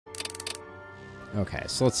Okay,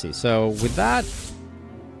 so let's see. So with that,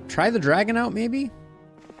 try the dragon out, maybe?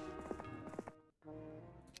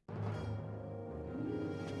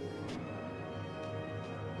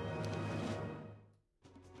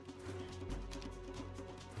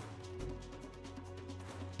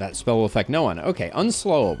 That spell will affect no one. Okay,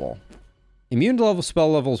 unslowable. Immune to level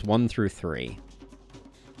spell levels 1 through 3.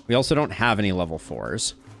 We also don't have any level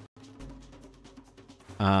 4s.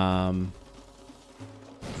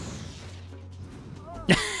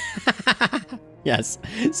 Yes,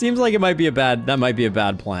 seems like it might be a bad. That might be a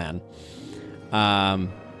bad plan.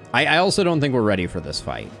 I also don't think we're ready for this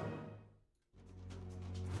fight.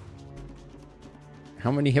 How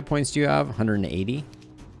many hit points do you have? 180.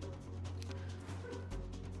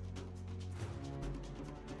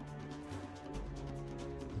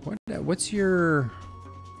 What's your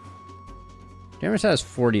damage? Has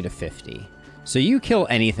 40 to 50. So you kill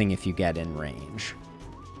anything if you get in range.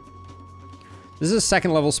 This is a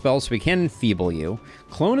 2nd level spell, so we can enfeeble you.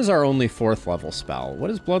 Clone is our only 4th level spell. What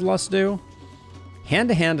does Bloodlust do?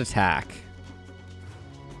 Hand-to-hand attack.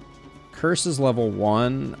 Curse is level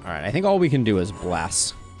 1. All right, I think all we can do is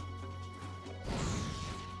bless.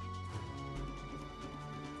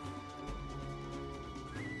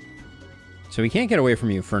 So we can't get away from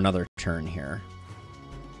you for another turn here.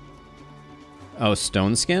 Oh,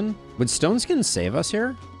 Stone Skin? Would Stone Skin save us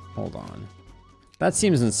here? Hold on. That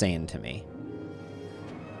seems insane to me.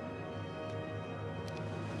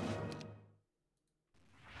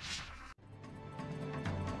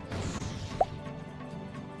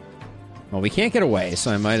 Well, we can't get away,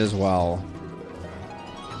 so I might as well...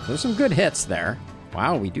 There's some good hits there.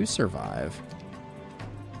 Wow, we do survive.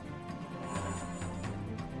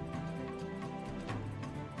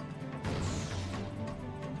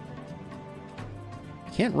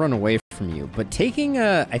 Can't run away from you, but taking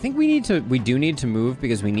a... I think we do need to move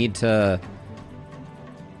because we need to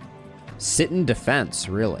sit in defense,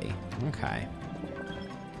 really. Okay.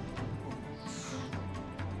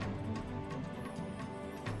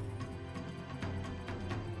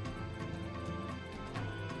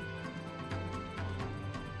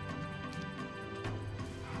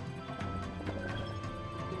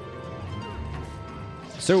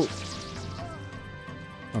 So,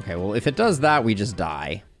 okay, well, if it does that, we just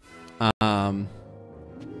die.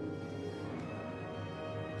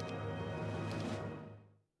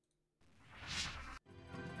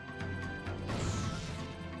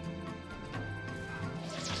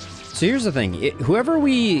 So here's the thing: whoever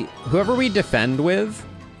we defend with,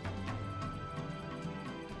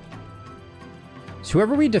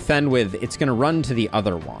 it's gonna run to the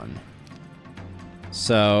other one.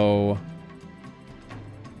 So.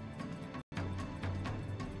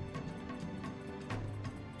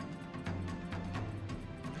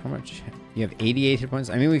 How much? You have 88 hit points?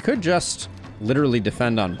 I mean, we could just literally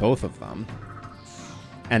defend on both of them.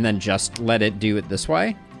 And then just let it do it this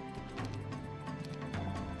way.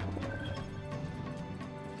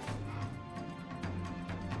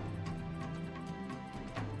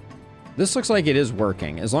 This looks like it is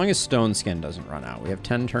working, as long as Stone Skin doesn't run out. We have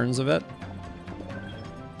 10 turns of it.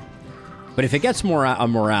 But if it gets a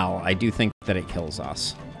morale, I do think that it kills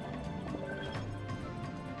us.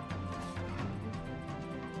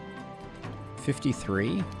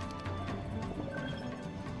 $53.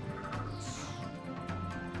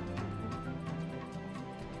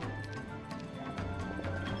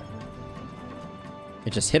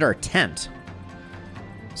 It just hit our tent.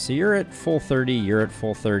 So you're at full 30, you're at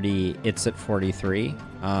full 30, it's at 43.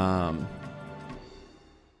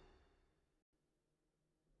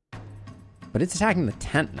 But it's attacking the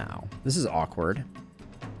tent now. This is awkward.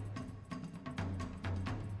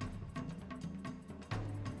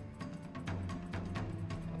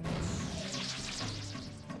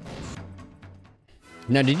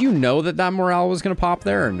 Now, did you know that that morale was going to pop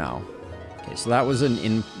there or no? Okay, so that was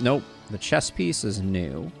nope, the chess piece is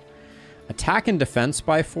new. Attack and defense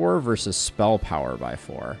by 4 versus spell power by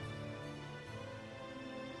 4.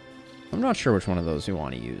 I'm not sure which one of those we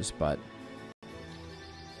want to use, but...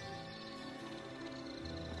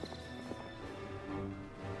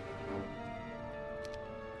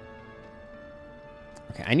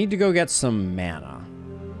 Okay, I need to go get some mana.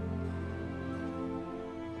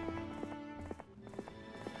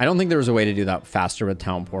 I don't think there was a way to do that faster with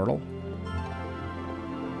Town Portal.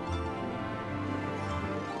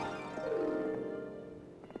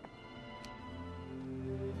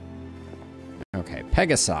 Okay,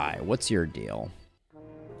 Pegasi, what's your deal?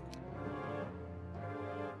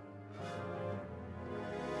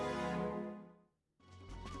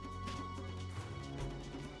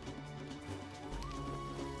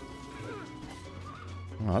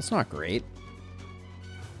 Well, that's not great.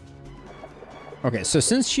 Okay, so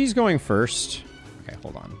since she's going first... Okay,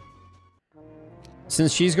 hold on.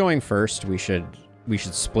 Since she's going first, we should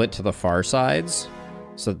split to the far sides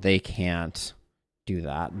so that they can't do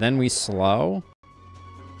that. Then we slow.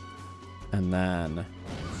 And then...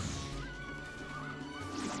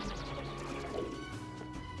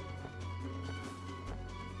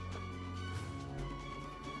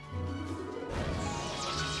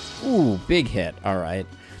 Ooh, big hit. All right.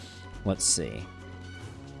 Let's see.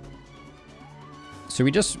 So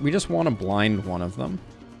we just want to blind one of them.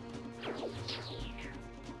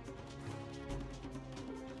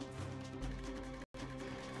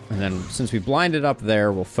 And then since we blinded up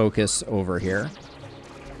there, we'll focus over here.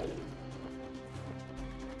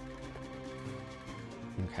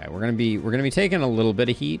 Okay, we're gonna be taking a little bit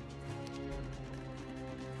of heat.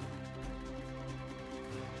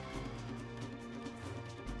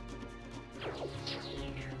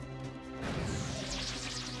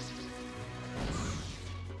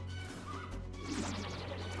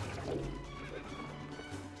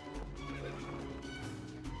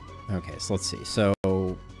 Okay, so let's see. So,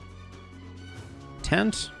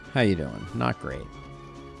 Tent, how you doing? Not great.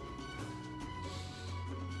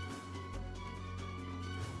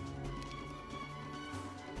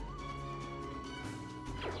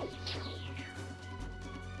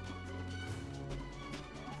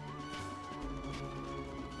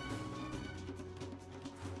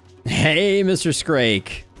 Hey, Mr.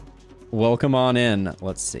 Scrake. Welcome on in.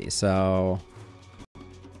 Let's see. So,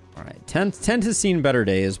 all right. Tent has seen better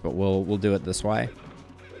days, but we'll do it this way.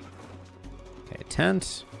 Okay,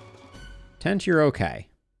 Tent, you're okay.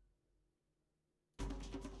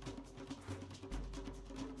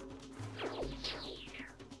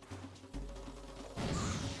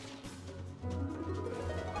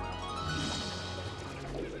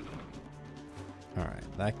 All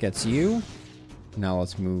right, that gets you. Now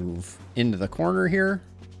let's move into the corner here.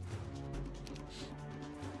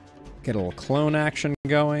 Get a little clone action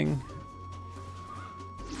going.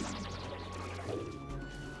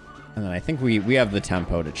 And then I think we have the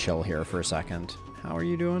tempo to chill here for a second. How are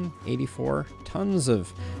you doing? 84. Tons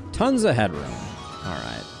of headroom. All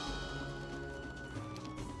right.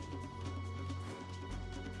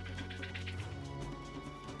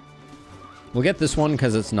 We'll get this one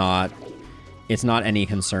because it's not any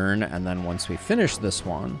concern. And then once we finish this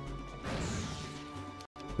one,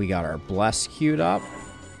 we got our Bless queued up.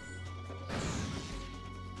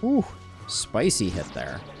 Ooh, spicy hit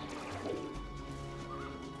there.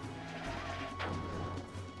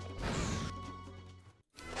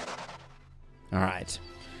 All right.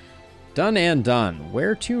 Done and done.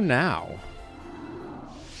 Where to now?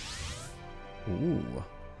 Ooh.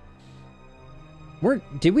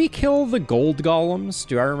 Did we kill the gold golems?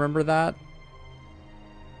 Do I remember that?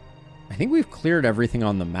 I think we've cleared everything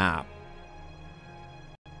on the map.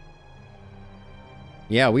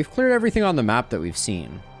 Yeah, we've cleared everything on the map that we've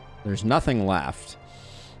seen. There's nothing left.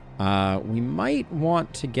 We might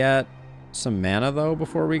want to get some mana, though,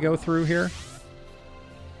 before we go through here.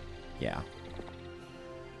 Yeah.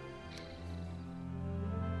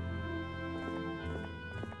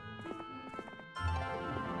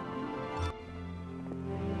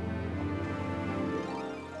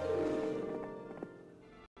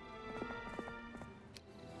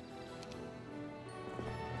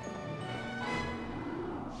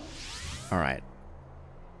 All right.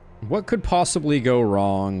 What could possibly go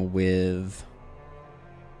wrong with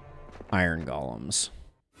iron golems?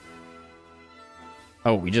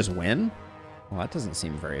 Oh, we just win? Well, that doesn't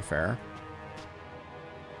seem very fair.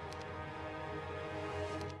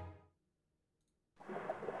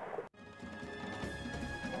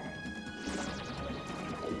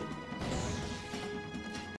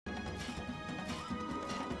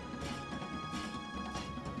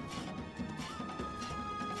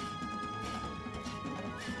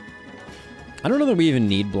 I don't know that we even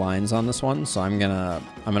need blinds on this one, so I'm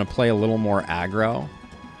gonna play a little more aggro.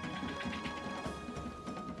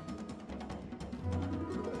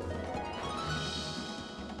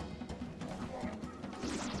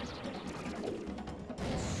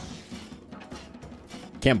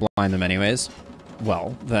 Can't blind them anyways.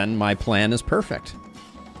 Well, then my plan is perfect.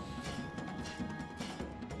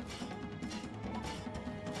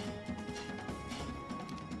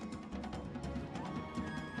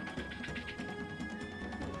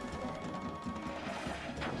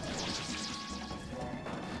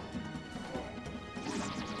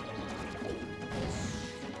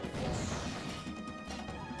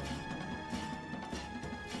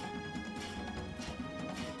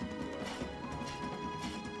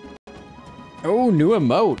 Oh, new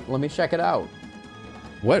emote. Let me check it out.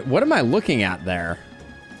 What am I looking at there?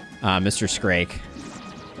 Mr. Scrake.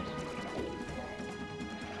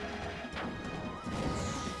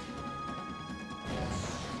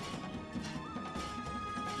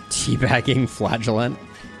 Teabagging flagellant.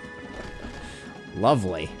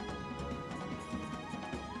 Lovely.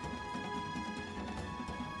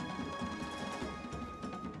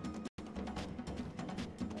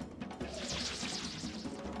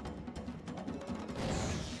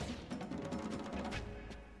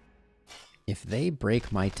 If they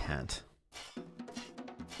break my tent.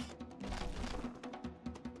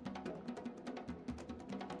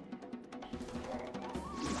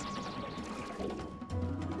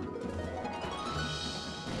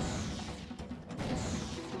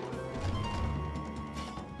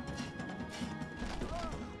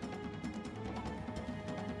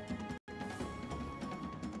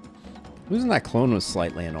 Losing that clone was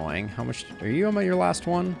slightly annoying. How much are you on your last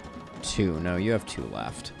one? 2. No, you have 2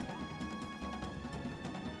 left.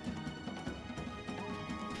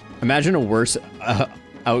 Imagine a worse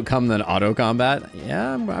outcome than auto combat.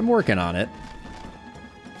 Yeah, I'm working on it.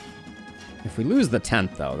 If we lose the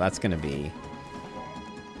 10th, though, that's gonna be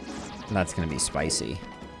spicy.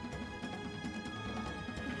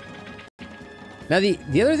 Now,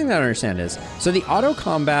 the other thing that I don't understand is, so the auto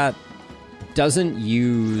combat doesn't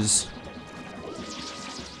use...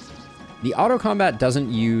 The auto combat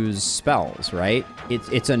doesn't use spells, right?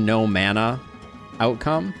 It's a no mana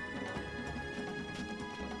outcome.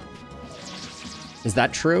 Is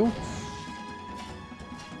that true?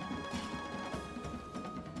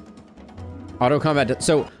 Auto combat.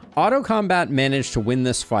 So auto combat managed to win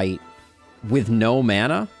this fight with no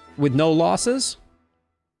mana, with no losses.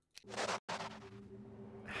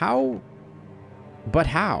 How? But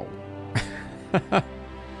how?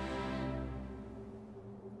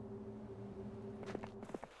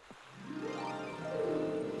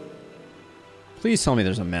 Please tell me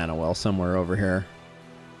there's a mana well somewhere over here.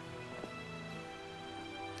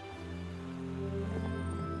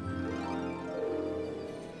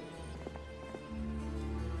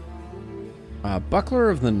 Buckler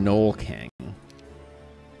of the Knoll King.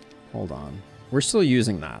 Hold on. We're still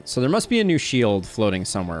using that. So there must be a new shield floating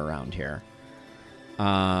somewhere around here.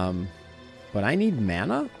 But I need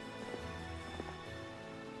mana?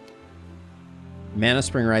 Mana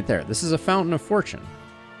spring right there. This is a Fountain of Fortune.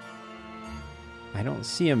 I don't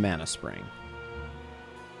see a mana spring.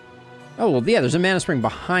 Oh, well, yeah, there's a mana spring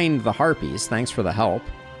behind the harpies. Thanks for the help.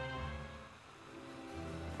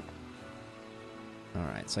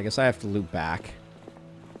 Alright, so I guess I have to loop back.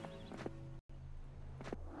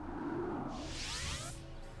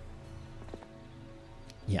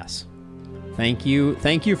 Yes. Thank you.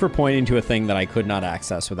 Thank you for pointing to a thing that I could not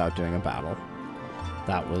access without doing a battle.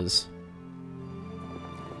 That was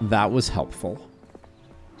helpful.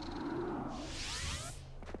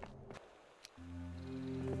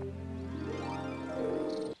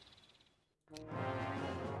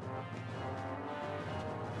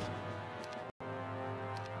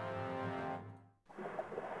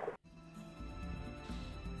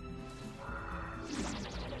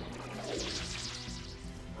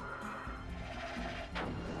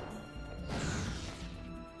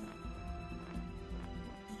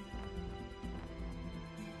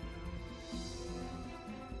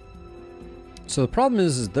 So the problem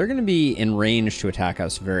is they're going to be in range to attack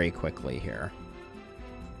us very quickly here.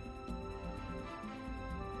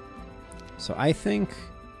 So I think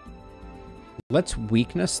let's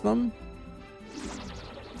weakness them.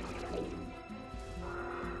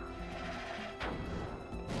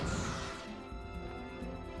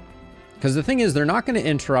 Because the thing is, they're not going to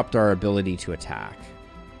interrupt our ability to attack.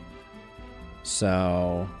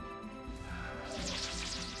 So...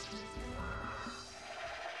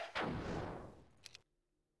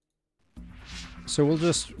 So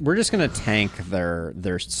we're just gonna tank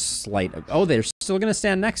their slight. Oh, they're still gonna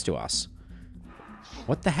stand next to us.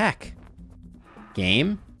 What the heck?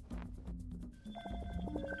 Game?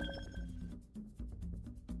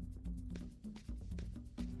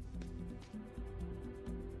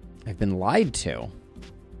 I've been lied to.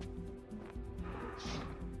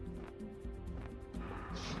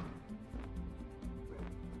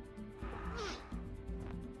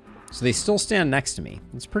 So they still stand next to me.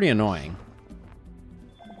 It's pretty annoying.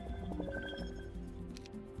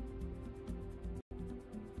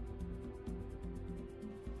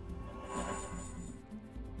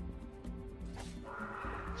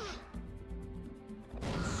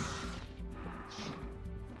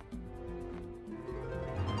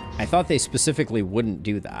 I thought they specifically wouldn't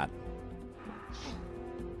do that.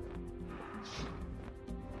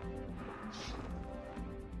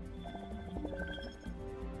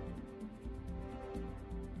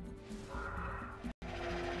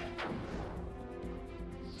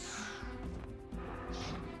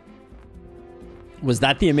 Was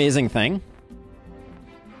that the amazing thing?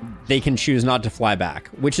 They can choose not to fly back,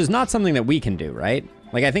 which is not something that we can do, right?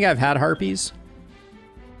 Like, I think I've had harpies,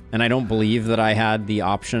 and I don't believe that I had the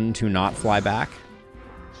option to not fly back.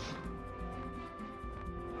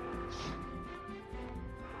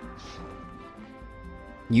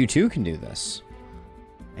 You too can do this.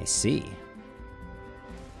 I see.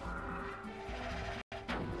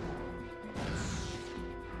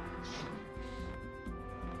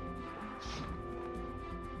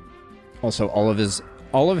 Also,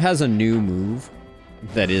 Olive has a new move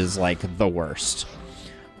that is like the worst.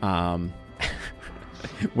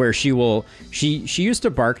 Where she used to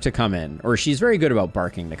bark to come in, or she's very good about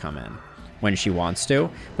barking to come in when she wants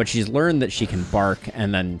to, but she's learned that she can bark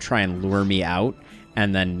and then try and lure me out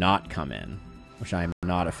and then not come in, which I'm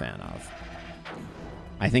not a fan of.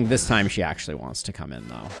 I think this time she actually wants to come in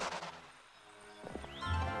though.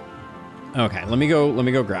 Okay, let me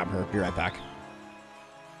go grab her. Be right back.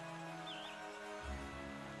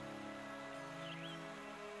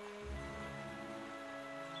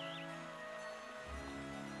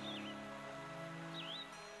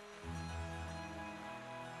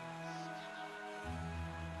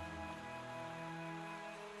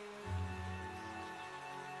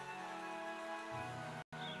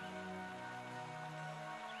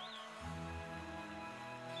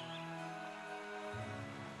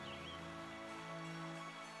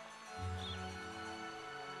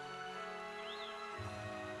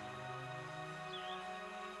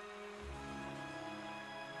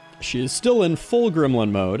 She is still in full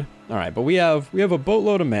gremlin mode. All right, but we have a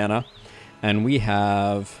boatload of mana, and we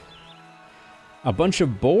have a bunch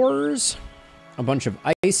of boars, a bunch of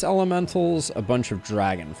ice elementals, a bunch of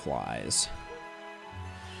dragonflies.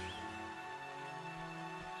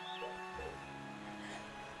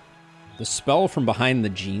 The spell from behind the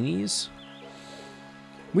genies.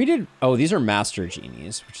 We did... Oh, these are master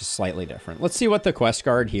genies, which is slightly different. Let's see what the quest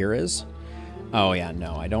card here is. Oh, yeah,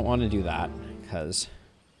 no, I don't want to do that, because...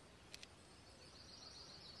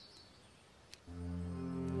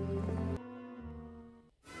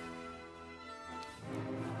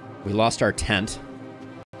 we lost our tent.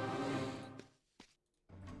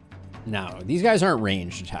 No, these guys aren't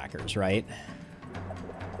ranged attackers, right?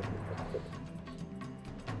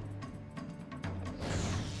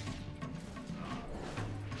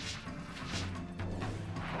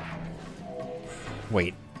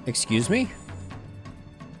 Wait, excuse me?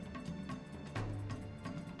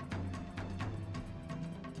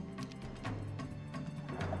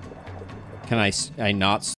 Can I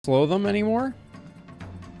not slow them anymore?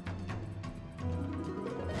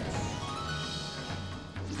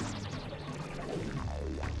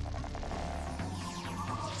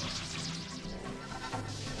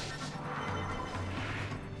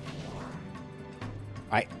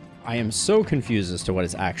 I am so confused as to what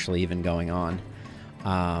is actually even going on.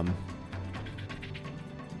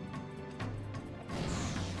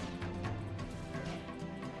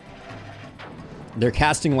 They're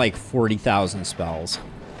casting like 40,000 spells.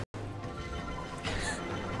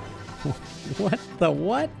 What the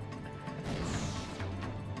what?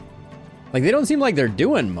 Like, they don't seem like they're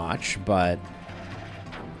doing much, but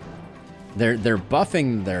they're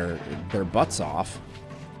buffing their butts off.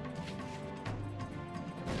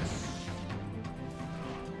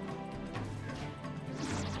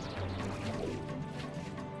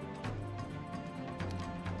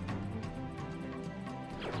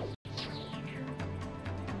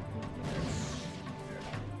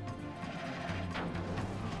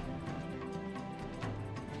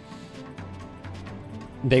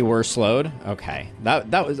 They were slowed? Okay.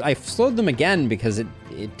 That was... I slowed them again because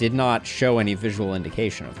it did not show any visual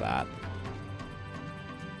indication of that.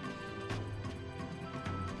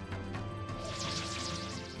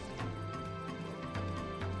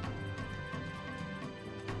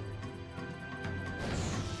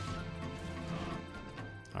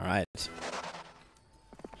 All right.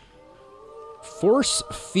 Force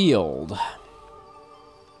field.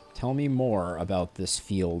 Tell me more about this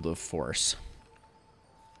field of force.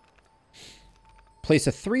 Place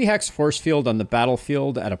a 3-hex force field on the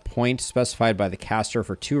battlefield at a point specified by the caster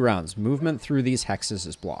for 2 rounds. Movement through these hexes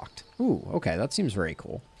is blocked. Ooh, okay, that seems very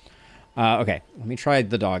cool. Okay, let me try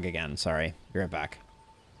the dog again. Sorry, be right back.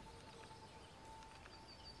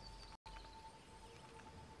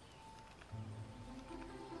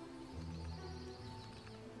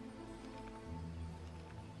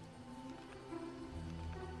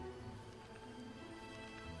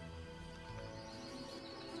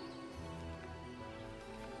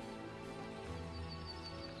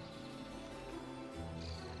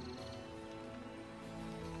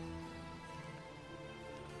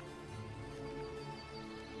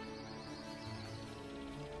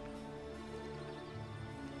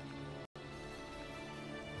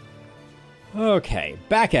 Okay,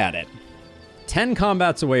 back at it. 10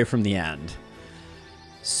 combats away from the end.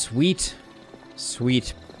 Sweet,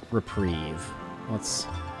 sweet reprieve. Let's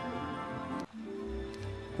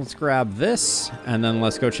grab this, and then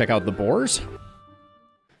let's go check out the boars.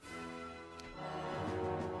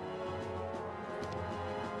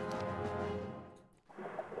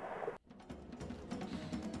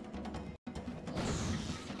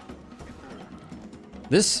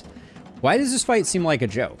 Why does this fight seem like a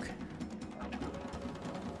joke?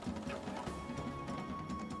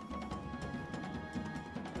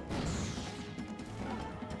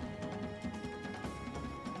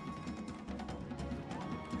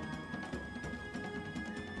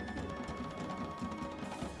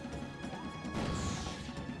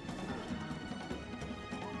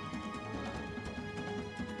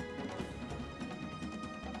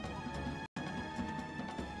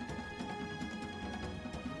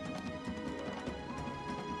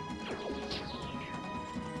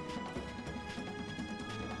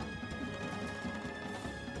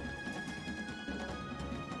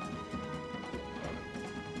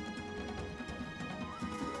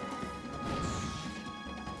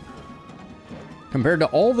 Compared to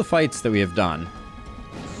all the fights that we have done.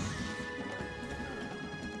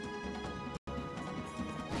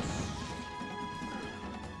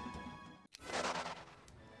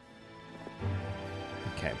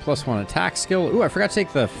 Okay, +1 attack skill. Ooh, I forgot to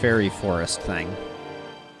take the fairy forest thing.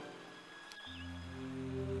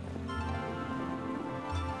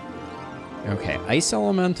 Okay, ice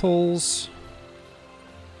elementals.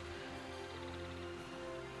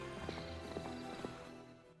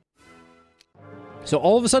 So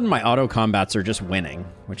all of a sudden my auto combats are just winning,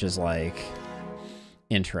 which is like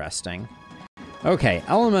interesting. Okay,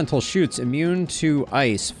 elemental shoots immune to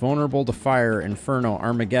ice, vulnerable to fire, inferno,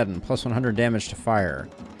 Armageddon, +100 damage to fire.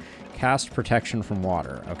 Cast protection from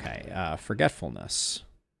water. Okay, forgetfulness.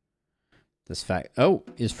 This fact. Oh,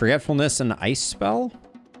 is forgetfulness an ice spell?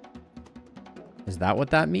 Is that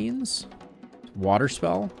what that means? Water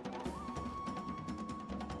spell?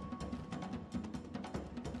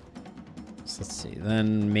 Let's see,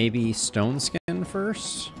 then maybe Stone Skin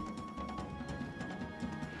first?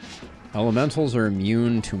 Elementals are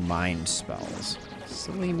immune to mind spells.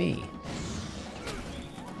 Silly me.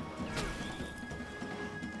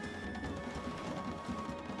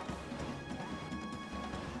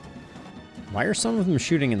 Why are some of them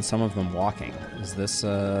shooting and some of them walking? Is this,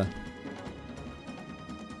 Let's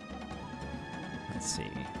see.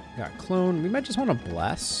 We got Clone. We might just want to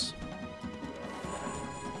Bless.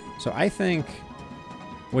 So I think,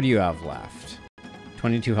 what do you have left?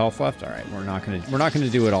 22 health left? All right, we're not gonna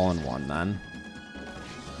do it all in one then.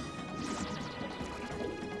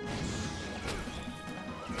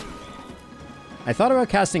 I thought about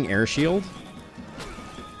casting Air Shield.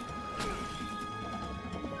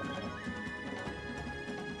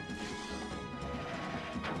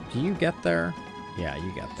 Do you get there? Yeah,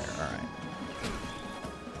 you get there. All right.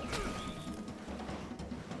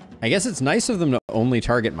 I guess it's nice of them to only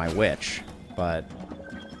target my witch, but...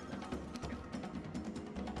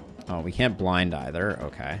 Oh, we can't blind either.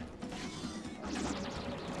 Okay.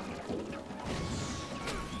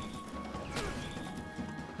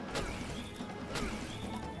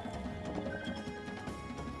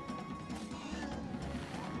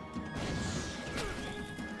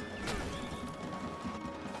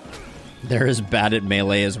 They're as bad at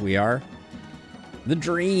melee as we are. The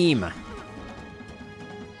dream.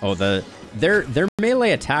 Oh, their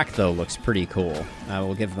melee attack though looks pretty cool. I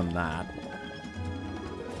will give them that.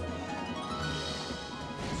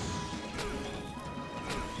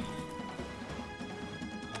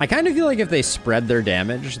 I kind of feel like if they spread their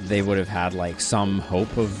damage, they would have had like some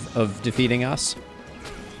hope of defeating us.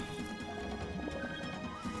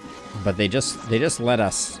 But they just let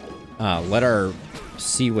us let our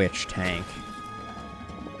Sea Witch tank.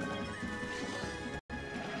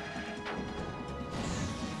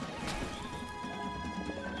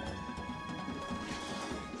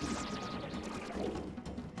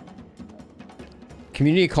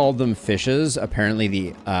 Community called them fishes. Apparently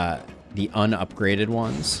the unupgraded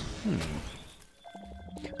ones.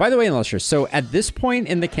 By the way, Illustrious, so at this point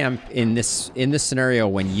in the camp, in this scenario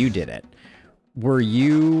when you did it, were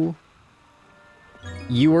you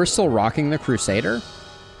were still rocking the Crusader?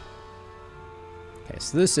 Okay,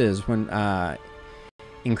 so this is when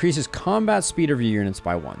increases combat speed of your units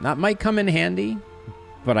by 1. That might come in handy,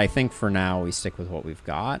 but I think for now we stick with what we've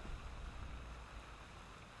got.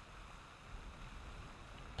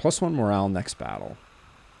 +1 morale next battle.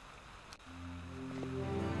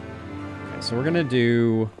 Okay, so we're gonna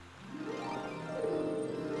do...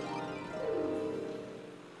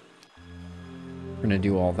 We're going to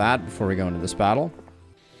do all that before we go into this battle.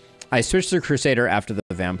 I switched to Crusader after the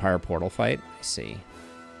Vampire Portal fight. I see.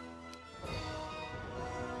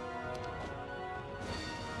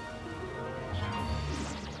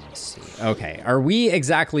 Okay, are we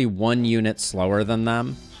exactly 1 unit slower than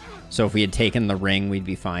them? So if we had taken the ring, we'd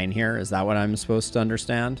be fine here. Is that what I'm supposed to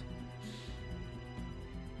understand?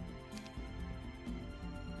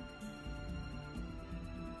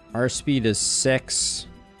 Our speed is 6.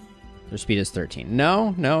 Their speed is 13.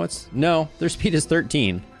 No, their speed is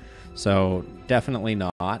 13. So definitely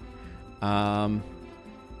not. Probably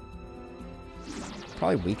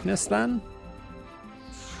weakness then?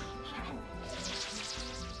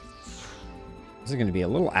 This is going to be a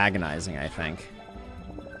little agonizing, I think.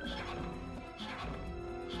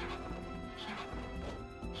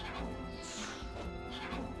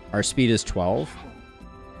 Our speed is 12.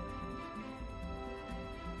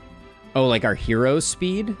 Oh, like our hero's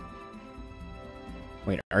speed?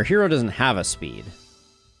 Wait, our hero doesn't have a speed.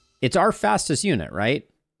 It's our fastest unit, right?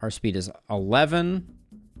 Our speed is 11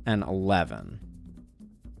 and 11.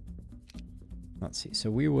 Let's see. So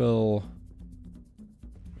we will...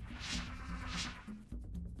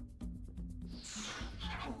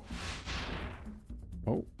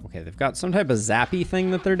 Oh, okay. They've got some type of zappy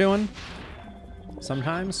thing that they're doing.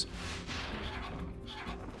 Sometimes.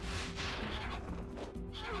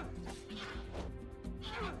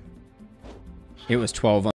 It was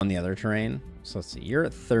 12 on the other terrain. So let's see. You're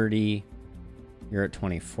at 30. You're at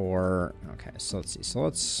 24. Okay, so let's see. So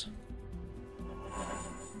let's...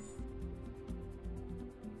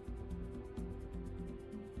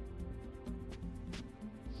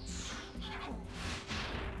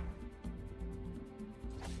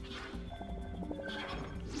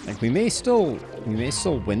 Like, we may still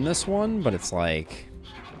win this one, but it's like...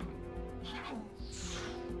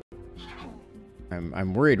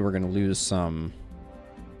 I'm worried we're gonna lose some...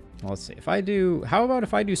 Well, let's see. If I do... How about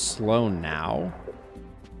if I do slow now?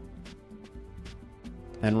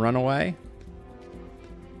 And run away?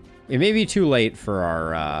 It may be too late for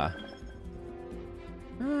our...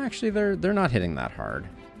 Actually, they're not hitting that hard.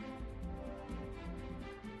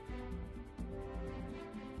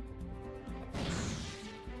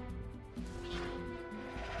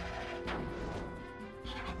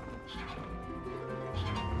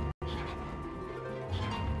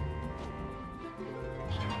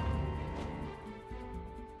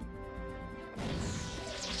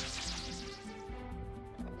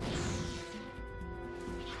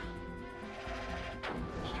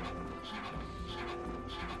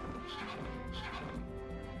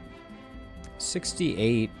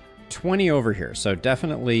 $68, $20 over here. So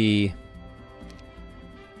definitely...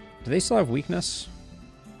 Do they still have weakness?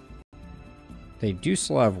 They do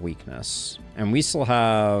still have weakness. And we still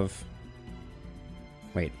have...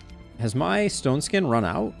 Wait, has my stone skin run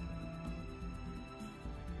out?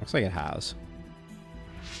 Looks like it has.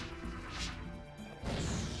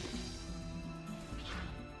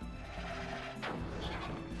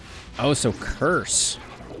 Oh, so curse.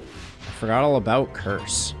 I forgot all about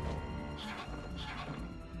curse.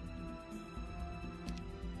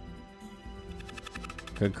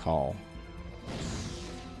 Good call.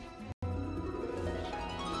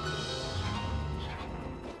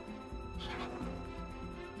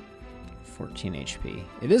 14 HP.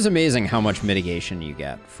 It is amazing how much mitigation you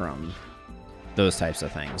get from those types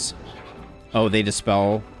of things. Oh, they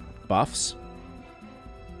dispel buffs?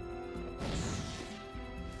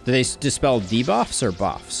 Do they dispel debuffs or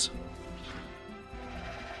buffs?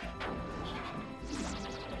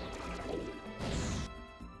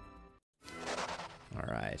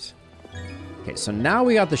 Okay, so now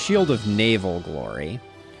we got the Shield of Naval Glory,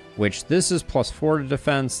 which this is +4 to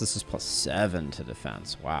defense, this is +7 to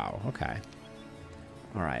defense. Wow, okay.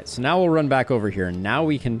 All right, so now we'll run back over here, and now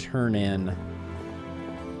we can turn in...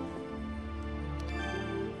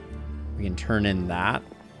 We can turn in that.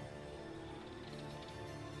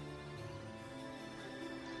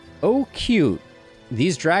 Oh, cute.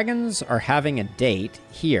 These dragons are having a date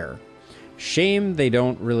here. Shame they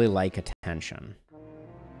don't really like attention.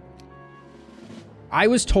 I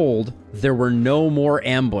was told there were no more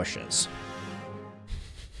ambushes.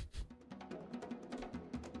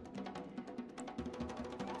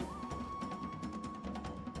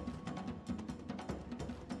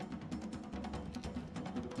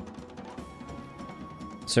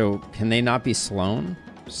 So, can they not be slowed?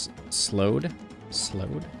 Slowed?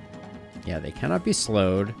 Slowed? Yeah, they cannot be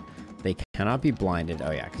slowed. They cannot be blinded.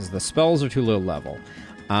 Oh, yeah, because the spells are too low level.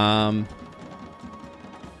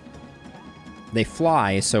 They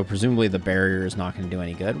fly, so presumably the barrier is not going to do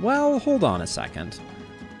any good. Well, hold on a second.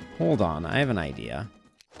 Hold on, I have an idea.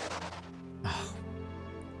 Oh,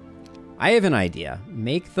 I have an idea.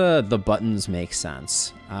 Make the buttons make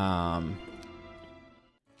sense. All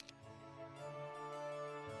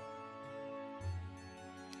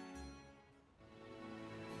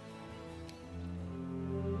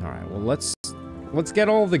right, well, let's get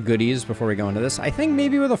all the goodies before we go into this. I think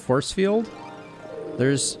maybe with a force field,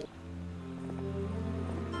 there's...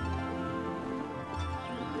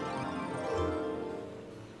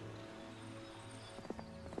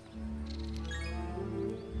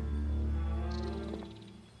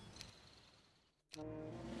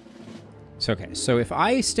 So, okay, so if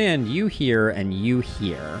I stand you here and you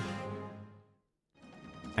here,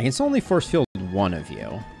 I can still only force field one of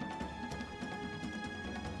you.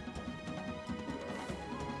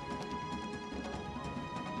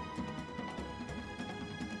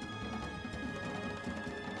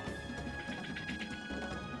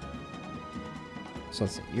 So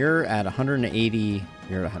let's see, you're at 180,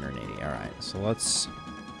 you're at 180, all right, so let's...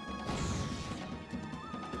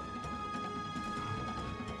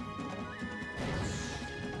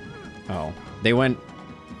 Oh, they went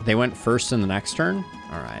first in the next turn?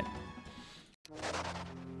 All right.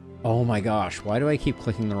 Oh my gosh, why do I keep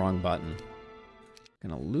clicking the wrong button? I'm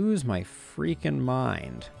gonna lose my freaking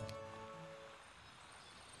mind.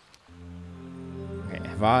 Okay,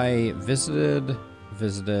 have I visited,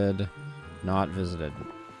 not visited?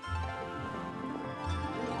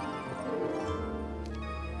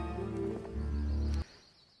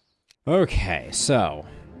 Okay, so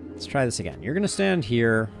let's try this again. You're gonna stand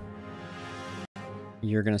here.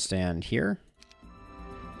 You're gonna stand here.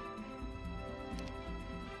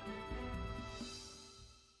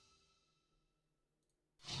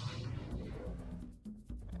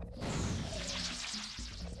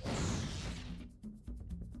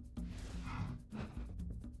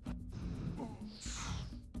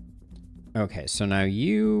 Okay, so now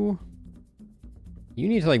you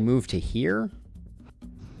need to like move to here,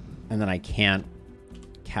 and then I can't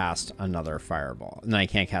cast another fireball, and then I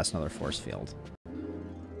can't cast another force field.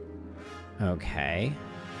 Okay.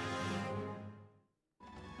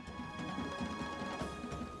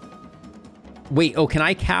 Wait, oh, can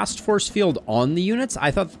I cast force field on the units? I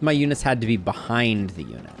thought my units had to be behind the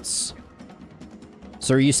units.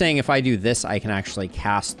 So are you saying if I do this, I can actually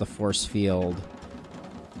cast the force field?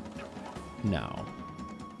 No.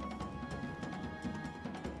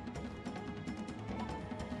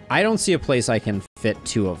 I don't see a place I can fit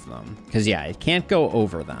two of them. Because, yeah, it can't go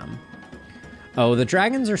over them. Oh, the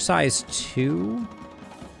dragons are size 2?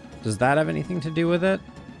 Does that have anything to do with it?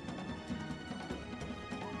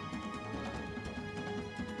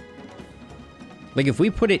 Like, if we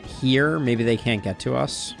put it here, maybe they can't get to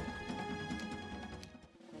us.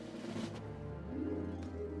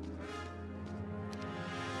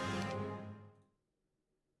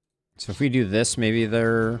 So if we do this, maybe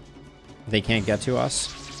they can't get to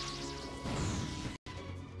us.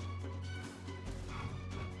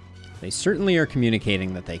 They certainly are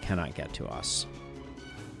communicating that they cannot get to us.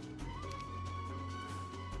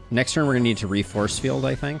 Next turn, we're going to need to reforce field,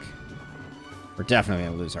 I think. We're definitely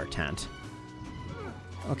going to lose our tent.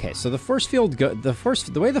 Okay, so the force field,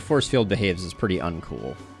 the way the force field behaves is pretty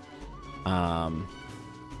uncool.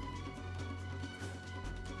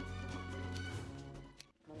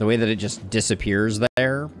 The way that it just disappears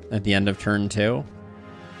there at the end of turn 2,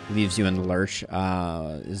 leaves you in the lurch,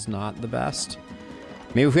 is not the best.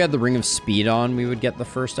 Maybe if we had the Ring of Speed on, we would get the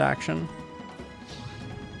first action.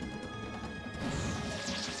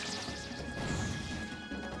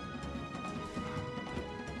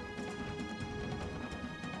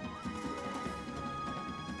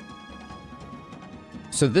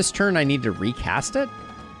 So this turn I need to recast it?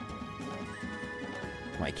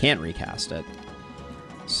 Well, I can't recast it.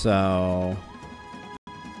 So...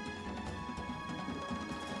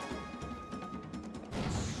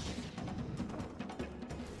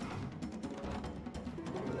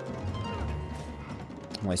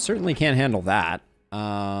 Well, I certainly can't handle that.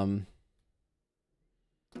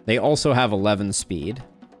 They also have 11 speed.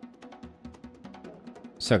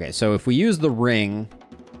 So, okay, so if we use the ring,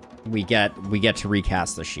 we get to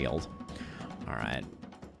recast the shield. All right.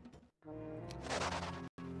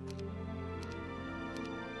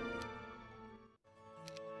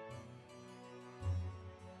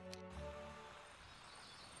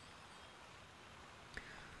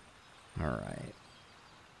 All right.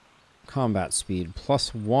 Combat speed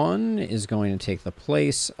 +1 is going to take the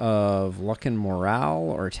place of luck and morale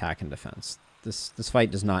or attack and defense. This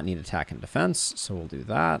fight does not need attack and defense, so we'll do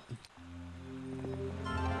that.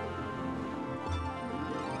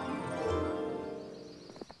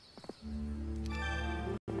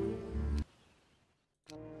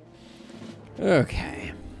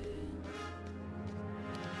 Okay.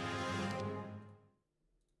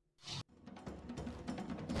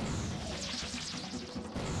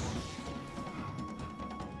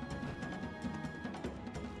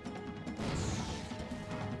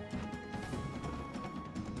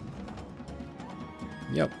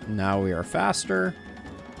 Yep, now we are faster.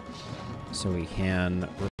 So we can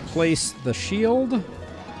replace the shield.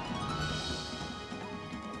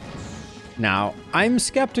 Now, I'm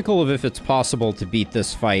skeptical of if it's possible to beat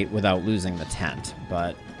this fight without losing the tent,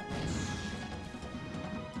 but...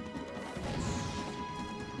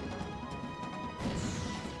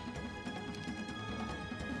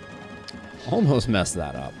 almost messed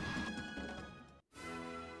that up.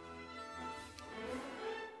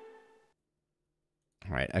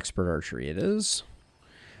 All right, expert archery it is.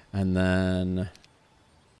 And then...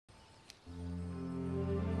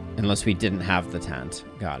 unless we didn't have the tent.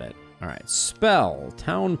 Got it. All right, spell,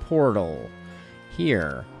 town portal.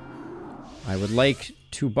 Here, I would like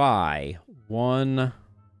to buy 1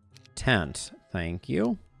 tent. Thank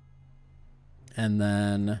you. And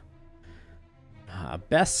then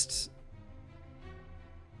best...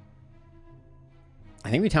 I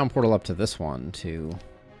think we town portal up to this one to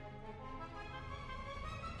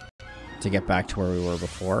get back to where we were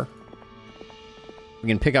before. We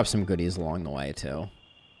can pick up some goodies along the way, too.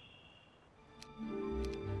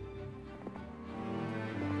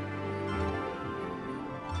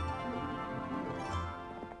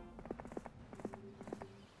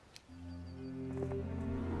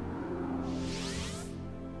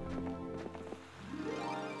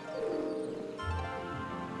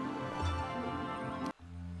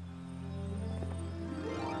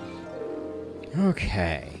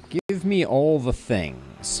 Okay, give me all the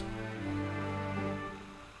things.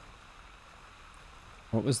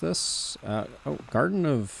 What was this? Oh, Garden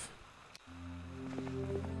of...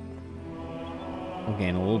 we'll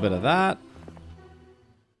gain a little bit of that.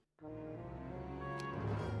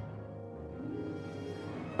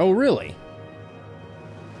 Oh, really?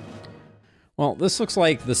 Well, this looks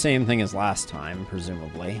like the same thing as last time,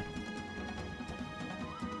 presumably.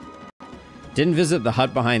 Didn't visit the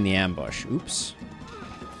hut behind the ambush. Oops.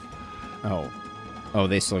 Oh. Oh,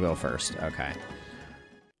 they still go first. Okay.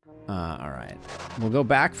 Alright. We'll go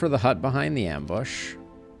back for the hut behind the ambush.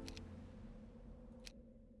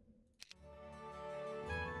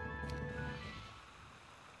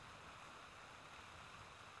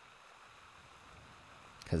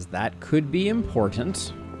 Because that could be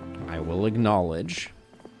important. I will acknowledge.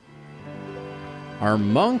 Our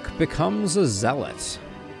monk becomes a zealot.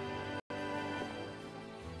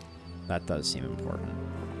 That does seem important.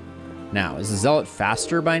 Now, is the zealot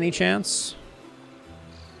faster by any chance?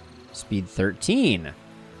 Speed 13.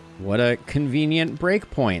 What a convenient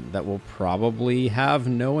breakpoint that will probably have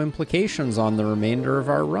no implications on the remainder of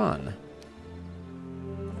our run.